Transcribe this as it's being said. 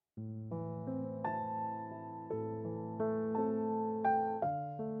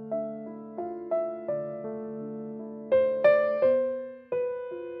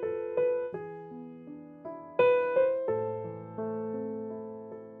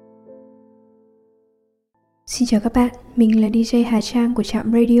Xin chào các bạn, mình là DJ Hà Trang của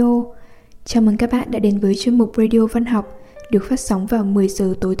Trạm Radio. Chào mừng các bạn đã đến với chuyên mục Radio Văn học được phát sóng vào 10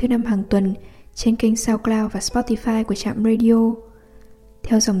 giờ tối thứ năm hàng tuần trên kênh SoundCloud và Spotify của Trạm Radio.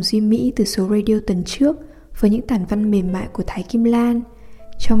 Theo dòng Duy Mỹ từ số radio tuần trước với những tản văn mềm mại của Thái Kim Lan,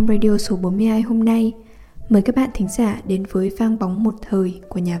 trong Radio số 42 hôm nay, mời các bạn thính giả đến với Vang bóng một thời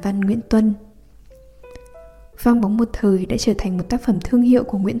của nhà văn Nguyễn Tuân. Vang bóng một thời đã trở thành một tác phẩm thương hiệu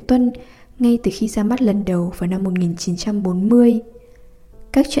của Nguyễn Tuân ngay từ khi ra mắt lần đầu vào năm 1940.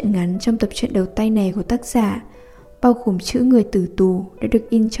 Các truyện ngắn trong tập truyện đầu tay này của tác giả, bao gồm Chữ người tử tù, đã được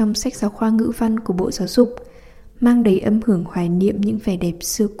in trong sách giáo khoa ngữ văn của Bộ Giáo dục, mang đầy âm hưởng hoài niệm những vẻ đẹp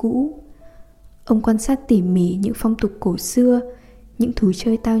xưa cũ. Ông quan sát tỉ mỉ những phong tục cổ xưa, những thú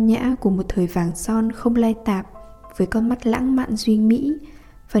chơi tao nhã của một thời vàng son không lai tạp, với con mắt lãng mạn duy mỹ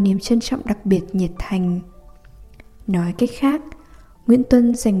và niềm trân trọng đặc biệt nhiệt thành. Nói cách khác, Nguyễn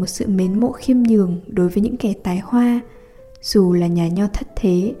Tuân dành một sự mến mộ khiêm nhường đối với những kẻ tài hoa, dù là nhà nho thất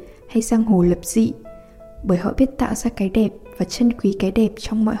thế hay giang hồ lập dị, bởi họ biết tạo ra cái đẹp và trân quý cái đẹp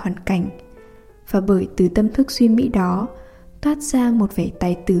trong mọi hoàn cảnh, và bởi từ tâm thức duy mỹ đó toát ra một vẻ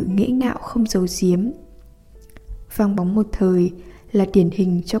tài tử nghễ ngạo không giấu giếm. Vang bóng một thời là điển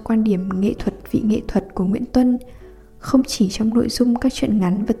hình cho quan điểm nghệ thuật vị nghệ thuật của Nguyễn Tuân, không chỉ trong nội dung các truyện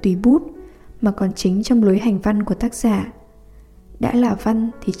ngắn và tùy bút, mà còn chính trong lối hành văn của tác giả. Đã là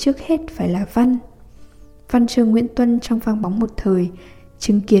văn thì trước hết phải là văn. Văn chương Nguyễn Tuân trong Vang bóng một thời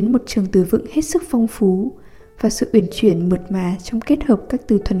chứng kiến một trường từ vựng hết sức phong phú và sự uyển chuyển mượt mà trong kết hợp các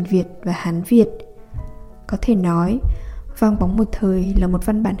từ thuần Việt và Hán Việt. Có thể nói, Vang bóng một thời là một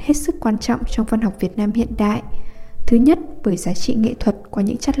văn bản hết sức quan trọng trong văn học Việt Nam hiện đại. Thứ nhất, bởi giá trị nghệ thuật qua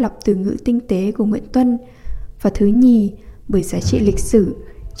những chắt lọc từ ngữ tinh tế của Nguyễn Tuân, và thứ nhì, bởi giá trị lịch sử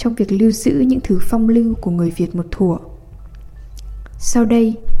trong việc lưu giữ những thứ phong lưu của người Việt một thuở. Sau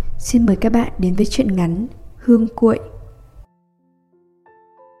đây, xin mời các bạn đến với truyện ngắn Hương Cuội.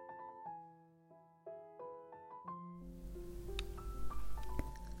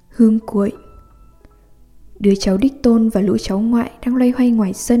 Hương Cuội. Đứa cháu đích tôn và lũ cháu ngoại đang loay hoay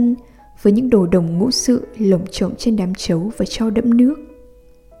ngoài sân với những đồ đồng ngũ sự lổm chổm trên đám trấu và tro đẫm nước.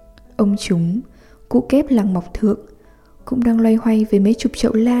 Ông chúng, cụ kép làng Mọc Thượng, cũng đang loay hoay với mấy chục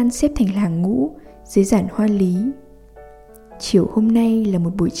chậu lan xếp thành hàng ngũ dưới giản hoa lý. Chiều hôm nay là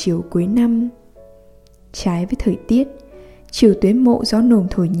một buổi chiều cuối năm. Trái với thời tiết, chiều Tuế Mộ gió nồm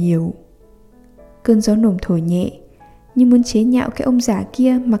thổi nhiều. Cơn gió nồm thổi nhẹ, như muốn chế nhạo cái ông già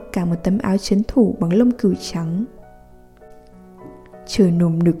kia mặc cả một tấm áo trấn thủ bằng lông cừu trắng. Trời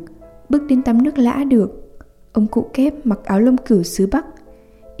nồm nực, bước đến tắm nước lã được. Ông cụ kép mặc áo lông cừu xứ Bắc,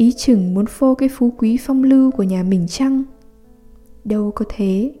 ý chừng muốn phô cái phú quý phong lưu của nhà mình chăng? Đâu có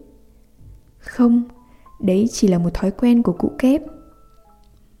thế. Không, đấy chỉ là một thói quen của cụ kép.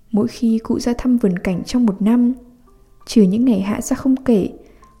 Mỗi khi cụ ra thăm vườn cảnh trong một năm, trừ những ngày hạ ra không kể,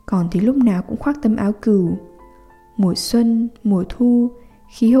 còn thì lúc nào cũng khoác tấm áo cừu. Mùa xuân, mùa thu,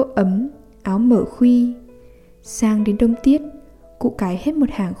 khí hậu ấm, áo mở khuy. Sang đến đông tiết, cụ cài hết một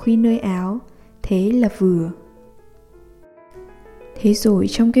hàng khuy nơi áo, thế là vừa. Thế rồi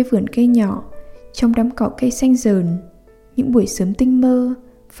trong cái vườn cây nhỏ, trong đám cỏ cây xanh rờn, những buổi sớm tinh mơ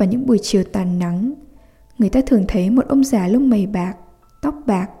và những buổi chiều tàn nắng, người ta thường thấy một ông già lông mày bạc, tóc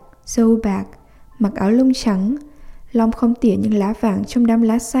bạc, râu bạc, mặc áo lông trắng, lom khom tỉa những lá vàng trong đám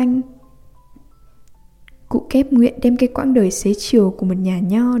lá xanh. Cụ kép nguyện đem cái quãng đời xế chiều của một nhà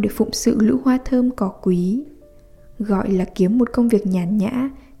nho để phụng sự lũ hoa thơm cỏ quý, gọi là kiếm một công việc nhàn nhã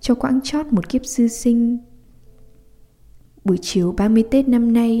cho quãng chót một kiếp sư sinh. Buổi chiều 30 Tết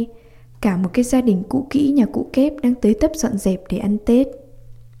năm nay, cả một cái gia đình cũ kỹ nhà cụ kép đang tới tấp dọn dẹp để ăn Tết.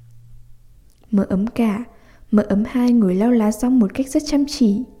 Mợ ấm cả, mợ ấm hai ngồi lau lá rong một cách rất chăm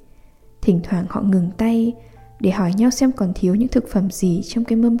chỉ. Thỉnh thoảng họ ngừng tay để hỏi nhau xem còn thiếu những thực phẩm gì trong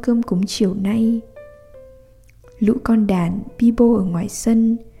cái mâm cơm cúng chiều nay. Lũ con đàn bi bô ở ngoài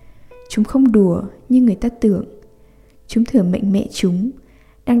sân, chúng không đùa như người ta tưởng. Chúng thừa mệnh mẹ chúng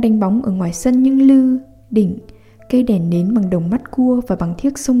đang đánh bóng ở ngoài sân những lư, đỉnh, cây đèn nến bằng đồng mắt cua và bằng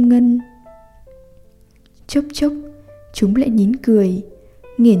thiếc sông ngân. Chốc chốc, chúng lại nín cười,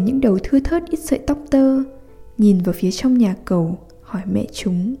 nghiền những đầu thưa thớt ít sợi tóc tơ, nhìn vào phía trong nhà cầu, hỏi mẹ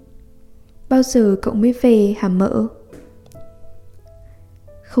chúng: bao giờ cậu mới về hả mợ?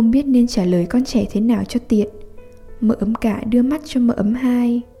 Không biết nên trả lời con trẻ thế nào cho tiện, mợ ấm cả đưa mắt cho mợ ấm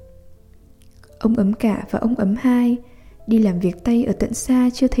hai. Ông ấm cả và ông ấm hai đi làm việc tay ở tận xa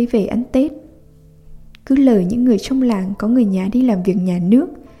chưa thấy về ăn Tết. Cứ lời những người trong làng có người nhà đi làm việc nhà nước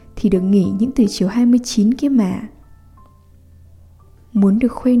thì được nghỉ những từ chiều 29 kia mà. Muốn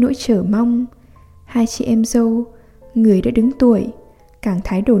được khuây nỗi chờ mong, hai chị em dâu, người đã đứng tuổi, càng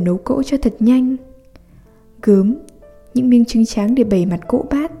thái đồ nấu cỗ cho thật nhanh. Gớm, những miếng trứng tráng để bày mặt cỗ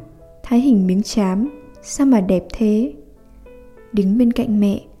bát, thái hình miếng trám, sao mà đẹp thế. Đứng bên cạnh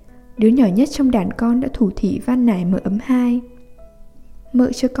mẹ, đứa nhỏ nhất trong đàn con đã thủ thỉ van nài mợ ấm hai.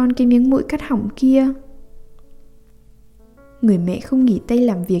 Mợ cho con cái miếng muội cắt hỏng kia. Người mẹ không nghỉ tay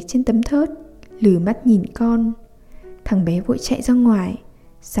làm việc trên tấm thớt, lừ mắt nhìn con. Thằng bé vội chạy ra ngoài,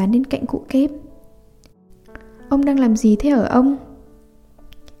 dán đến cạnh cụ Kép. Ông đang làm gì thế hả ông?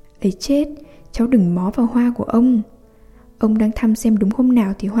 Ấy chết, cháu đừng mó vào hoa của ông. Ông đang thăm xem đúng hôm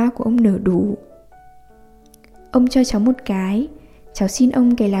nào thì hoa của ông nở đủ. Ông cho cháu một cái, cháu xin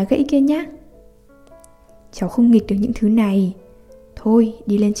ông cái lá gãy kia nhé. Cháu không nghịch được những thứ này. Thôi,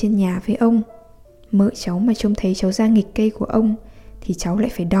 đi lên trên nhà với ông. Mợ cháu mà trông thấy cháu ra nghịch cây của ông thì cháu lại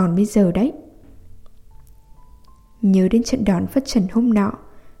phải đòn bây giờ đấy. Nhớ đến trận đòn phất trần hôm nọ,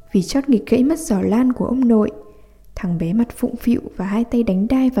 vì chót nghịch gãy mất giỏ lan của ông nội, thằng bé mặt phụng phịu và hai tay đánh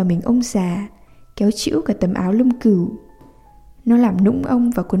đai vào mình ông già, kéo chĩu cả tấm áo lông cừu. Nó làm nũng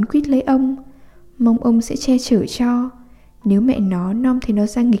ông và quấn quýt lấy ông, mong ông sẽ che chở cho nếu mẹ nó nom thấy nó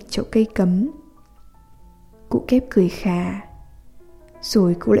ra nghịch chậu cây cấm. Cụ Kép cười khà.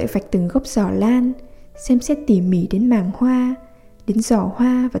 Rồi cụ lại vạch từng gốc giỏ lan, xem xét tỉ mỉ đến màng hoa, đến giỏ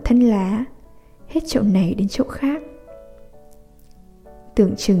hoa và thân lá, hết chậu này đến chậu khác.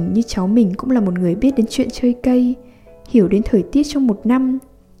 Tưởng chừng như cháu mình cũng là một người biết đến chuyện chơi cây, hiểu đến thời tiết trong một năm,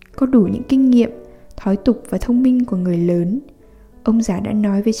 có đủ những kinh nghiệm, thói tục và thông minh của người lớn. Ông già đã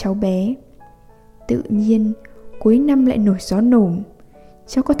nói với cháu bé: tự nhiên cuối năm lại nổi gió nồm,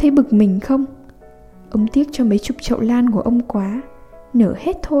 cháu có thấy bực mình không? Ông tiếc cho mấy chục chậu lan của ông quá, nở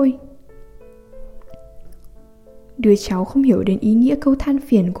hết thôi. Đứa cháu không hiểu đến ý nghĩa câu than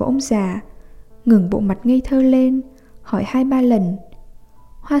phiền của ông già, ngẩng bộ mặt ngây thơ lên, hỏi 2-3 lần: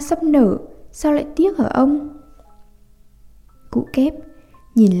 hoa sắp nở, sao lại tiếc hả ông? Cụ Kép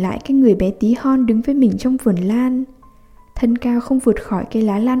nhìn lại cái người bé tí hon đứng với mình trong vườn lan, thân cao không vượt khỏi cây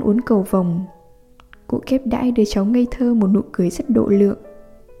lá lan uốn cầu vồng. Cụ Kép đãi đứa cháu ngây thơ một nụ cười rất độ lượng,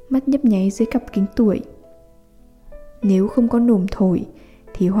 mắt nhấp nháy dưới cặp kính tuổi. Nếu không có nồm thổi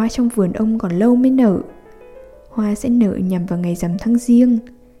thì hoa trong vườn ông còn lâu mới nở. Hoa sẽ nở nhằm vào ngày rằm tháng Giêng,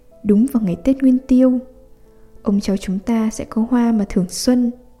 đúng vào ngày Tết Nguyên Tiêu. Ông cháu chúng ta sẽ có hoa mà thưởng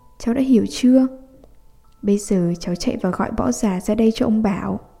xuân, cháu đã hiểu chưa? Bây giờ cháu chạy vào gọi Bõ già ra đây cho ông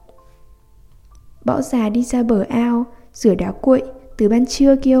bảo. Bõ già đi ra bờ ao rửa đá cuội từ ban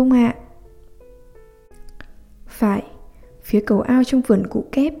trưa kia ông ạ. Phải, phía cầu ao trong vườn cụ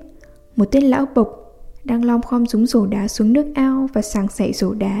Kép, một tên lão bộc đang lom khom rúng rổ đá xuống nước ao và sàng sảy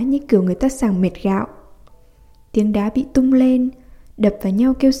rổ đá như kiểu người ta sàng mệt gạo. Tiếng đá bị tung lên, đập vào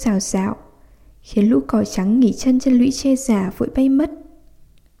nhau kêu xào xạo, khiến lũ còi trắng nghỉ chân trên lũy tre già vội bay mất.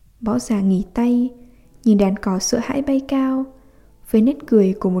 Bõ già nghỉ tay, nhìn đàn cò sợ hãi bay cao, với nét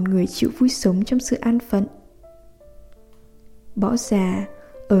cười của một người chịu vui sống trong sự an phận. Bõ già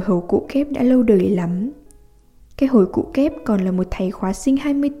ở hầu cụ Kép đã lâu đời lắm. Cái hồi cụ Kép còn là một thầy khóa sinh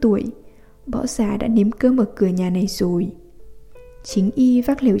 20 tuổi, Bõ già đã nếm cơm ở cửa nhà này rồi. Chính y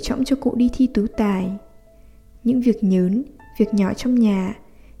vác lều trõng cho cụ đi thi tú tài. Những việc nhớn, việc nhỏ trong nhà,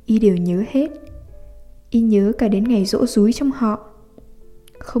 y đều nhớ hết. Y nhớ cả đến ngày giỗ dúi trong họ.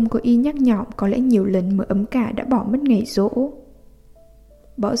 Không có y nhắc nhỏm có lẽ nhiều lần Mợ Ấm Cả đã bỏ mất ngày giỗ.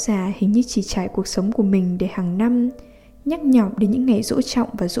 Bõ già hình như chỉ trải cuộc sống của mình để hàng năm nhắc nhỏm đến những ngày giỗ trọng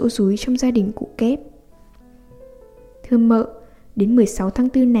và giỗ dúi trong gia đình cụ Kép. Thưa mợ, đến 16 tháng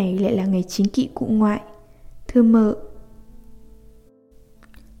 4 này lại là ngày chính kỵ cụ ngoại. Thưa mợ.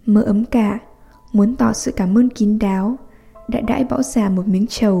 Mợ Ấm Cả muốn tỏ sự cảm ơn kín đáo đã đãi Bõ già một miếng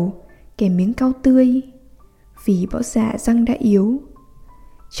trầu kèm miếng cau tươi, vì Bõ già răng đã yếu.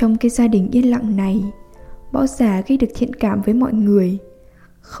 Trong cái gia đình yên lặng này, Bõ già gây được thiện cảm với mọi người,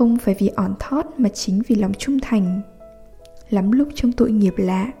 không phải vì ỏn thót mà chính vì lòng trung thành. Lắm lúc trong tội nghiệp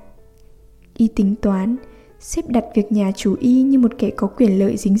lạ, y tính toán xếp đặt việc nhà chủ y như một kẻ có quyền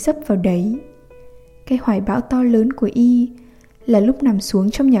lợi dính dấp vào đấy. Cái hoài bão to lớn của y là lúc nằm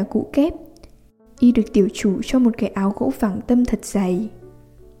xuống trong nhà cụ Kép, y được tiểu chủ cho một cái áo gỗ vàng tâm thật dày.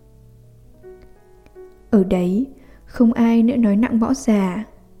 Ở đấy không ai nữa nói nặng Bõ già,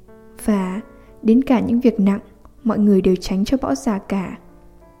 và đến cả những việc nặng mọi người đều tránh cho Bõ già cả.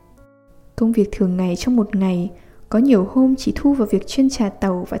 Công việc thường ngày trong một ngày có nhiều hôm chỉ thu vào việc chuyên trà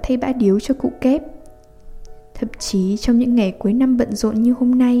tàu và thay bã điếu cho cụ Kép. Thậm chí trong những ngày cuối năm bận rộn như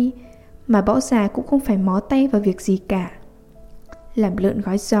hôm nay mà Bõ già cũng không phải mó tay vào việc gì cả. Làm lợn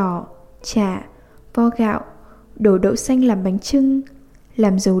gói giò, chả, vo gạo, đổ đậu xanh làm bánh chưng,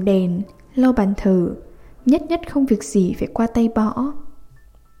 làm dầu đèn, lau bàn thờ, nhất nhất không việc gì phải qua tay Bõ.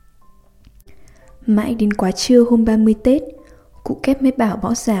 Mãi đến quá trưa hôm 30 Tết, cụ Kép mới bảo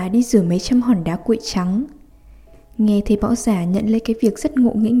Bõ già đi rửa mấy trăm hòn đá cuội trắng. Nghe thấy Bỏ Già nhận lấy cái việc rất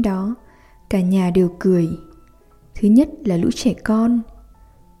ngộ nghĩnh đó, cả nhà đều cười. Thứ nhất là lũ trẻ con.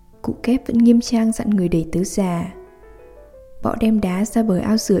 Cụ Kép vẫn nghiêm trang dặn người đầy tớ già: Bỏ đem đá ra bờ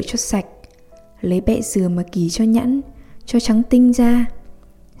ao rửa cho sạch, lấy bẹ dừa mà kì cho nhẵn, cho trắng tinh ra.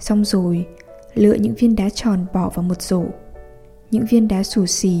 Xong rồi lựa những viên đá tròn bỏ vào một rổ, những viên đá xù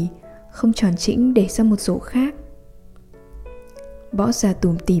xì không tròn chỉnh để ra một rổ khác. Bỏ Già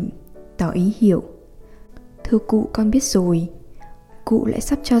tủm tỉm tỏ ý hiểu: Thưa cụ, con biết rồi. Cụ lại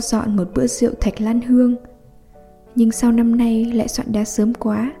sắp cho dọn một bữa rượu Thạch Lan Hương, nhưng sao năm nay lại soạn đá sớm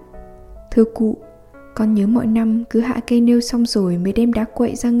quá? Thưa cụ, con nhớ mọi năm cứ hạ cây nêu xong rồi mới đem đá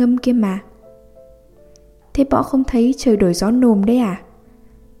quậy ra ngâm kia mà. Thế Bỏ không thấy trời đổi gió nồm đấy à?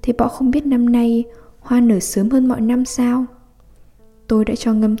 Thế Bỏ không biết năm nay hoa nở sớm hơn mọi năm sao? Tôi đã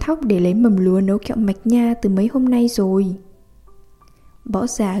cho ngâm thóc để lấy mầm lúa nấu kẹo mạch nha từ mấy hôm nay rồi. Bỏ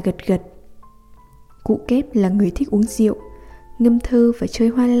Già gật gật. Cụ Kép là người thích uống rượu, ngâm thơ và chơi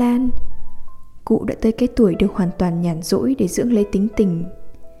hoa lan. Cụ đã tới cái tuổi được hoàn toàn nhàn rỗi để dưỡng lấy tính tình,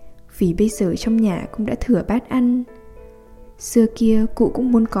 vì bây giờ trong nhà cũng đã thừa bát ăn. Xưa kia cụ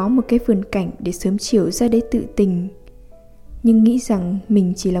cũng muốn có một cái vườn cảnh để sớm chiều ra đấy tự tình, nhưng nghĩ rằng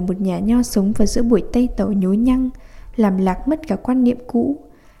mình chỉ là một nhà nho sống vào giữa buổi Tây Tàu nhố nhăng, làm lạc mất cả quan niệm cũ,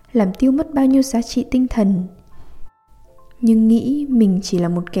 làm tiêu mất bao nhiêu giá trị tinh thần. Nhưng nghĩ mình chỉ là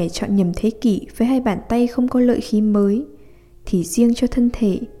một kẻ chọn nhầm thế kỷ với hai bàn tay không có lợi khí mới, thì riêng cho thân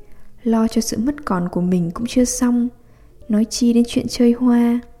thể, lo cho sự mất còn của mình cũng chưa xong, nói chi đến chuyện chơi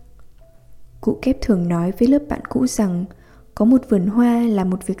hoa. Cụ Kép thường nói với lớp bạn cũ rằng có một vườn hoa là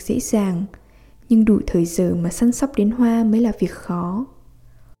một việc dễ dàng, nhưng đủ thời giờ mà săn sóc đến hoa mới là việc khó.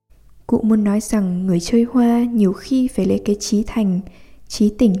 Cụ muốn nói rằng người chơi hoa nhiều khi phải lấy cái trí thành, trí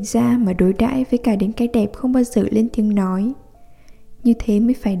tỉnh ra mà đối đãi với cả đến cái đẹp không bao giờ lên tiếng nói. Như thế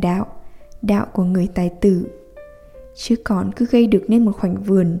mới phải đạo, đạo của người tài tử. Chứ còn cứ gây được nên một khoảnh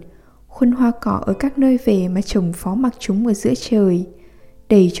vườn, khuôn hoa cỏ ở các nơi về mà trồng phó mặc chúng ở giữa trời,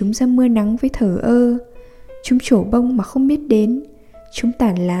 đẩy chúng ra mưa nắng với thờ ơ, chúng trổ bông mà không biết đến, chúng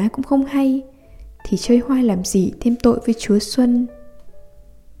tản lá cũng không hay, thì chơi hoa làm gì thêm tội với Chúa Xuân.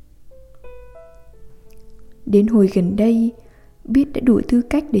 Đến hồi gần đây, biết đã đủ tư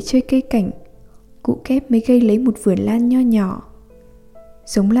cách để chơi cây cảnh, cụ Kép mới gây lấy một vườn lan nho nhỏ.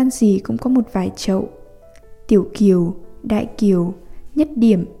 Giống lan gì cũng có một vài chậu: tiểu kiều, đại kiều, nhất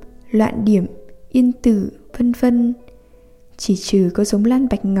điểm, loạn điểm, yên tử, vân vân. Chỉ trừ có giống lan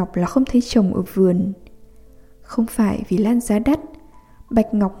bạch ngọc là không thấy trồng ở vườn. Không phải vì lan giá đắt,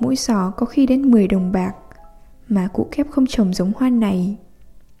 bạch ngọc mỗi giò có khi đến 10 đồng bạc, mà cụ Kép không trồng giống hoa này.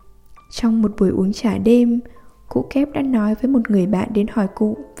 Trong một buổi uống trà đêm, cụ Kép đã nói với một người bạn đến hỏi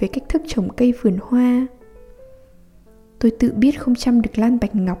cụ về cách thức trồng cây vườn hoa. Tôi tự biết không chăm được lan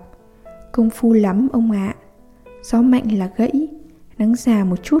bạch ngọc, công phu lắm ông ạ. Gió mạnh là gãy, nắng già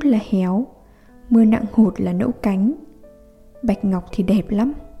một chút là héo, mưa nặng hột là nẫu cánh. Bạch ngọc thì đẹp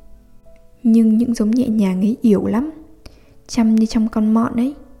lắm, nhưng những giống nhẹ nhàng ấy yếu lắm, chăm như trong con mọn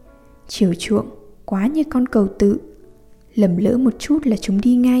ấy, chiều chuộng quá như con cầu tự, lầm lỡ một chút là chúng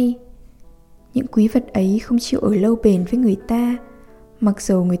đi ngay. Những quý vật ấy không chịu ở lâu bền với người ta, mặc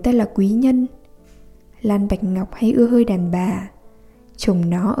dầu người ta là quý nhân. Lan bạch ngọc hay ưa hơi đàn bà, trồng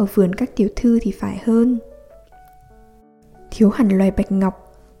nó ở vườn các tiểu thư thì phải hơn. Thiếu hẳn loài bạch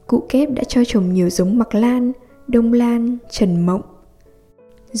ngọc, cụ Kép đã cho trồng nhiều giống mặc lan, đông lan, trần mộng.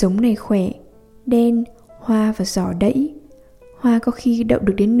 Giống này khỏe, đen, hoa và giỏ đẫy. Hoa có khi đậu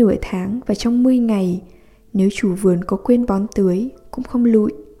được đến nửa tháng và trong 10 ngày, nếu chủ vườn có quên bón tưới cũng không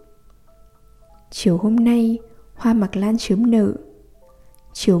lụi. Chiều hôm nay, hoa mặc lan chớm nở.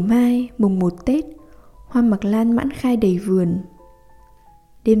 Chiều mai, mùng 1 Tết, hoa mặc lan mãn khai đầy vườn.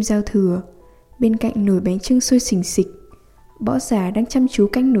 Đêm giao thừa, bên cạnh nồi bánh chưng sôi xình xịch, Bỏ Già đang chăm chú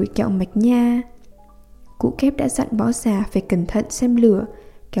canh nồi kẹo mạch nha. Cụ Kép đã dặn Bỏ Già phải cẩn thận xem lửa,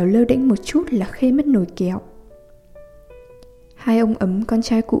 kéo lơ đễnh một chút là khê mất nồi kẹo. Hai ông Ấm con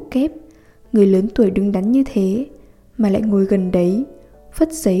trai cụ Kép, người lớn tuổi đứng đắn như thế mà lại ngồi gần đấy,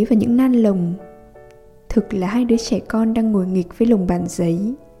 phất giấy vào những nan lồng. Thực là hai đứa trẻ con đang ngồi nghịch với lồng bàn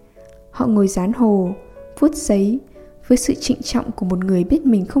giấy. Họ ngồi dán hồ, vuốt giấy với sự trịnh trọng của một người biết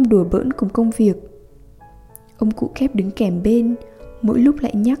mình không đùa bỡn cùng công việc. Ông cụ Kép đứng kèm bên, mỗi lúc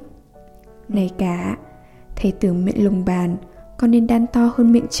lại nhắc: "Này cả, thầy tưởng miệng lồng bàn con nên đan to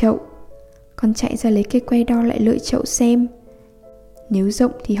hơn miệng chậu. Con chạy ra lấy cây que đo lại lợi chậu xem. Nếu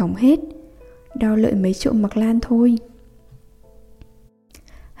rộng thì hỏng hết, đo lợi mấy chậu mặc lan thôi."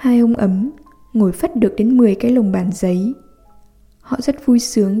 Hai ông Ấm ngồi phất được đến 10 cái lồng bàn giấy. Họ rất vui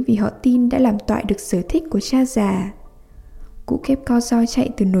sướng vì họ tin đã làm toại được sở thích của cha già. Cụ Kép co ro chạy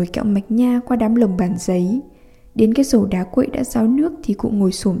từ nồi kẹo mạch nha qua đám lồng bàn giấy, Đến cái rổ đá quậy đã ráo nước thì cụ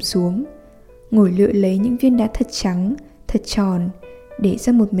ngồi xổm xuống, ngồi lựa lấy những viên đá thật trắng, thật tròn, để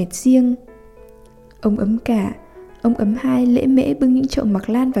ra một mệt riêng. Ông Ấm Cả, ông Ấm Hai lễ mễ bưng những chậu mặc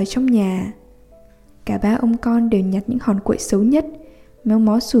lan vào trong nhà. Cả ba ông con đều nhặt những hòn quậy xấu nhất, méo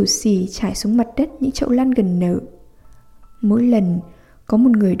mó xù xì trải xuống mặt đất những chậu lan gần nở. Mỗi lần có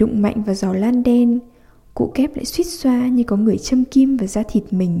một người đụng mạnh vào giò lan đen, cụ Kép lại suýt xoa như có người châm kim vào da thịt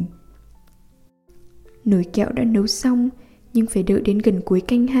mình. Nồi kẹo đã nấu xong, nhưng phải đợi đến gần cuối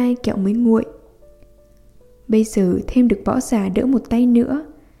canh 2 kẹo mới nguội. Bây giờ thêm được Bõ Già đỡ một tay nữa,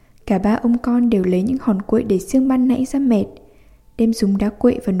 cả ba ông con đều lấy những hòn quậy để riêng ban nãy ra mệt, đem dùng đá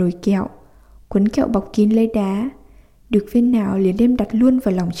quậy vào nồi kẹo, quấn kẹo bọc kín lấy đá, được viên nào liền đem đặt luôn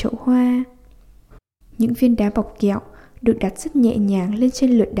vào lòng chậu hoa. Những viên đá bọc kẹo được đặt rất nhẹ nhàng lên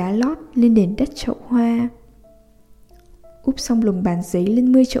trên lượt đá lót lên nền đất chậu hoa. Úp xong lồng bàn giấy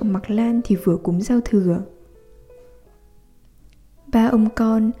lên 10 chậu mặc lan thì vừa cúng giao thừa. Ba ông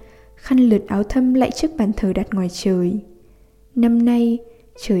con khăn lượt áo thâm lạy trước bàn thờ đặt ngoài trời. Năm nay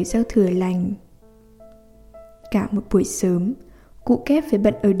trời giao thừa lành. Cả một buổi sớm, cụ Kép phải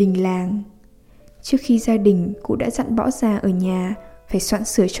bận ở đình làng. Trước khi ra đình, cụ đã dặn Bõ Già ở nhà phải soạn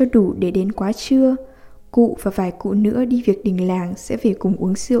sửa cho đủ để đến quá trưa, cụ và vài cụ nữa đi việc đình làng sẽ về cùng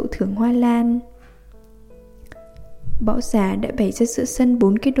uống rượu thưởng hoa lan. Bõ Già đã bày ra giữa sân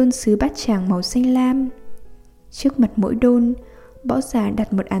 4 cái đôn sứ bát tràng màu xanh lam. Trước mặt mỗi đôn, Bõ Già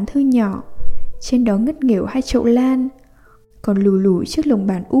đặt một án thư nhỏ, trên đó ngất nghểu 2 chậu lan, còn lù lù trước lồng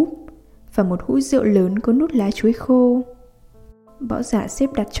bàn úp, và một hũ rượu lớn có nút lá chuối khô. Bõ Già xếp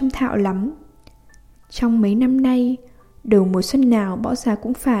đặt trông thạo lắm. Trong mấy năm nay, đầu mùa xuân nào Bõ Già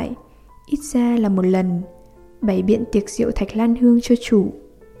cũng phải, ít ra là một lần, bày biện tiệc rượu thạch lan hương cho chủ.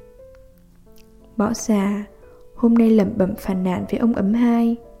 Bõ Già hôm nay lẩm bẩm phàn nàn với ông Ấm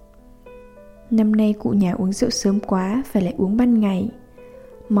Hai. Năm nay cụ nhà uống rượu sớm quá, phải lại uống ban ngày.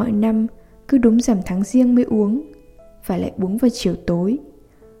 Mọi năm cứ đúng rằm tháng Giêng mới uống, và lại uống vào chiều tối.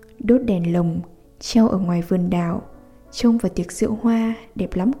 Đốt đèn lồng, treo ở ngoài vườn đào, trông vào tiệc rượu hoa,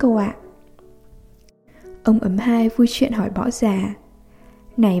 đẹp lắm câu ạ. Ông Ấm Hai vui chuyện hỏi Bõ Già: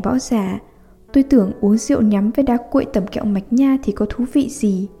 "Này Bõ Già, tôi tưởng uống rượu nhắm với đá quậy tẩm kẹo mạch nha thì có thú vị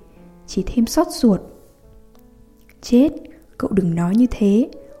gì, chỉ thêm xót ruột." "Chết, cậu đừng nói như thế,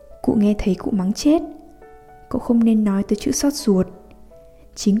 cụ nghe thấy cụ mắng chết. Cậu không nên nói tới chữ xót ruột.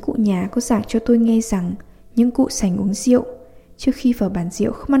 Chính cụ nhà có giảng cho tôi nghe rằng những cụ sành uống rượu, trước khi vào bàn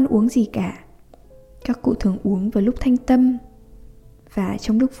rượu không ăn uống gì cả. Các cụ thường uống vào lúc thanh tâm. Và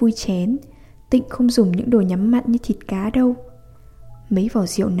trong lúc vui chén, tịnh không dùng những đồ nhắm mặn như thịt cá đâu. Mấy vỏ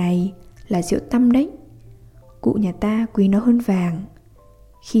rượu này là rượu tăm đấy. Cụ nhà ta quý nó hơn vàng.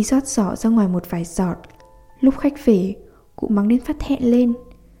 Khi rót giỏ ra ngoài một vài giọt, lúc khách về, cụ mắng đến phát thẹn lên.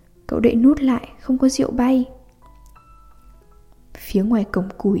 Cậu đậy nút lại, không có rượu bay." Phía ngoài cổng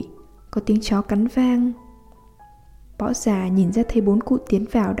củi có tiếng chó cắn vang. Bõ Già nhìn ra thấy 4 cụ tiến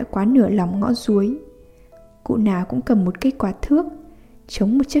vào đã quá nửa lòng ngõ ruối. Cụ nào cũng cầm một cây quạt thước,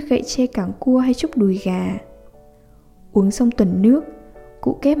 chống một chiếc gậy tre cảng cua hay chúc đùi gà. Uống xong tuần nước,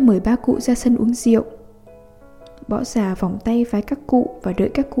 cụ Kép mời 3 cụ ra sân uống rượu. Bõ Già vòng tay vái các cụ và đợi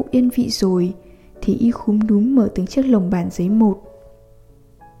các cụ yên vị rồi thì y khúm núm mở từng chiếc lồng bàn giấy một.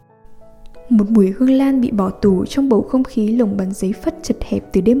 Một mùi hương lan bị bỏ tù trong bầu không khí lồng bàn giấy phất chật hẹp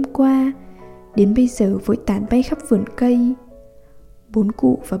từ đêm qua, đến bây giờ vội tản bay khắp vườn cây. 4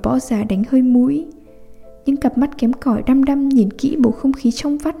 cụ và Bõ Già đánh hơi mũi. Những cặp mắt kém cỏi đăm đăm nhìn kỹ bầu không khí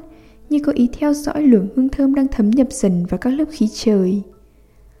trong vắt, như có ý theo dõi luồng hương thơm đang thấm nhập dần vào các lớp khí trời.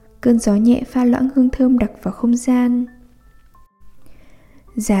 Cơn gió nhẹ pha loãng hương thơm đặc vào không gian.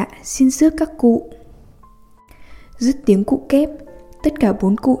 "Dạ, xin rước các cụ." Dứt tiếng cụ Kép, tất cả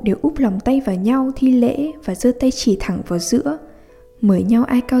 4 cụ đều úp lòng tay vào nhau thi lễ và giơ tay chỉ thẳng vào giữa, mời nhau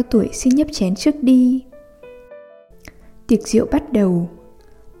ai cao tuổi xin nhấp chén trước đi. Tiệc rượu bắt đầu.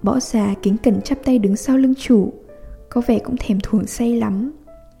 Bõ Già kính cẩn chắp tay đứng sau lưng chủ, có vẻ cũng thèm thuồng say lắm.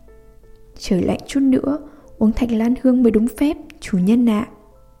 "Trời lạnh chút nữa, uống thạch lan hương mới đúng phép, chủ nhân ạ."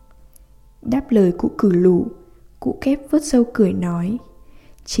 Đáp lời cụ Cử Lù, cụ Kép vuốt râu cười nói: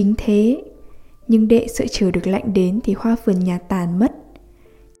 "Chính thế, nhưng đệ sợ chờ được lạnh đến thì hoa vườn nhà tàn mất.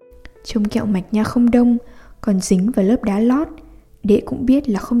 Trông kẹo mạch nha không đông, còn dính vào lớp đá lót, đệ cũng biết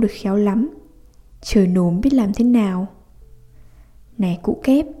là không được khéo lắm. Chờ nốm biết làm thế nào." "Này cụ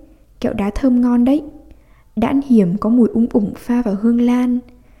Kép, kẹo đá thơm ngon đấy. Đãn hiểm có mùi ủng pha vào hương lan.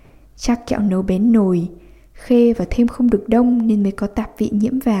 Chắc kẹo nấu bén nồi, khê và thêm không được đông nên mới có tạp vị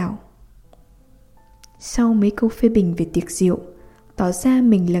nhiễm vào." Sau mấy câu phê bình về tiệc rượu, tỏ ra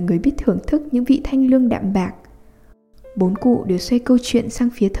mình là người biết thưởng thức những vị thanh lương đạm bạc, 4 cụ đều xoay câu chuyện sang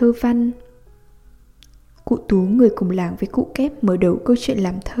phía thơ văn. Cụ Tú, người cùng làng với cụ Kép, mở đầu câu chuyện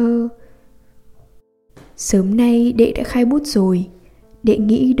làm thơ. Sớm nay đệ đã khai bút rồi, đệ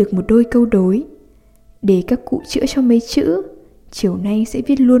nghĩ được một đôi câu đối, để các cụ chữa cho mấy chữ, chiều nay sẽ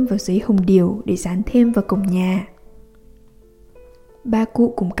viết luôn vào giấy hồng điều để dán thêm vào cổng nhà. Ba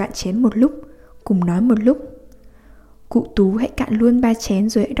cụ cùng cạn chén một lúc, cùng nói một lúc. Cụ Tú hãy cạn luôn 3 chén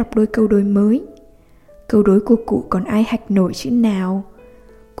rồi hãy đọc đôi câu đối mới. Câu đối của cụ còn ai hạch nổi chữ nào?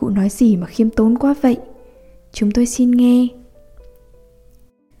 Cụ nói gì mà khiêm tốn quá vậy? Chúng tôi xin nghe.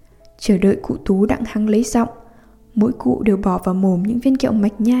 Chờ đợi cụ Tú đặng hăng lấy giọng, mỗi cụ đều bỏ vào mồm những viên kẹo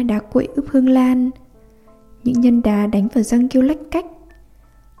mạch nha đá quậy ướp hương lan. Những nhân đá đánh vào răng kêu lách cách.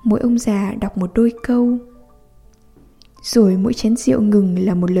 Mỗi ông già đọc một đôi câu. Rồi mỗi chén rượu ngừng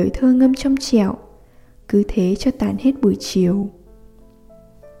là một lời thơ ngâm trong trẻo. Cứ thế cho tàn hết buổi chiều.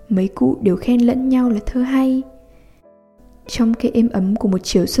 Mấy cụ đều khen lẫn nhau là thơ hay. Trong cái êm ấm của một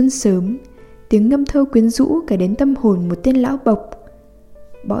chiều xuân sớm, tiếng ngâm thơ quyến rũ cả đến tâm hồn một tên lão bộc.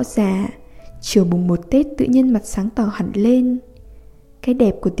 Bõ già, chiều mùng 1 Tết tự nhiên mặt sáng tỏ hẳn lên. Cái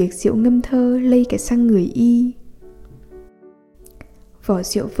đẹp của tiệc rượu ngâm thơ lây cả sang người y. Vỏ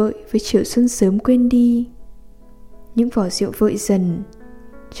rượu vợi với chiều xuân sớm quên đi. Những vỏ rượu vợi dần,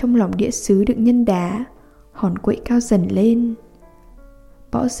 trong lòng đĩa sứ đựng nhân đá, hòn quậy cao dần lên.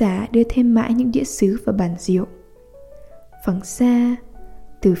 Bõ già đưa thêm mãi những đĩa sứ vào bàn rượu. Phẳng xa,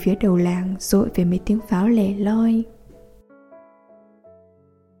 từ phía đầu làng dội về mấy tiếng pháo lẻ loi.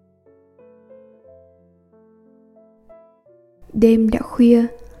 Đêm đã khuya,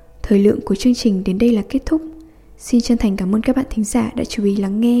 thời lượng của chương trình đến đây là kết thúc. Xin chân thành cảm ơn các bạn thính giả đã chú ý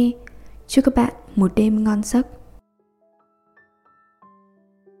lắng nghe. Chúc các bạn một đêm ngon giấc.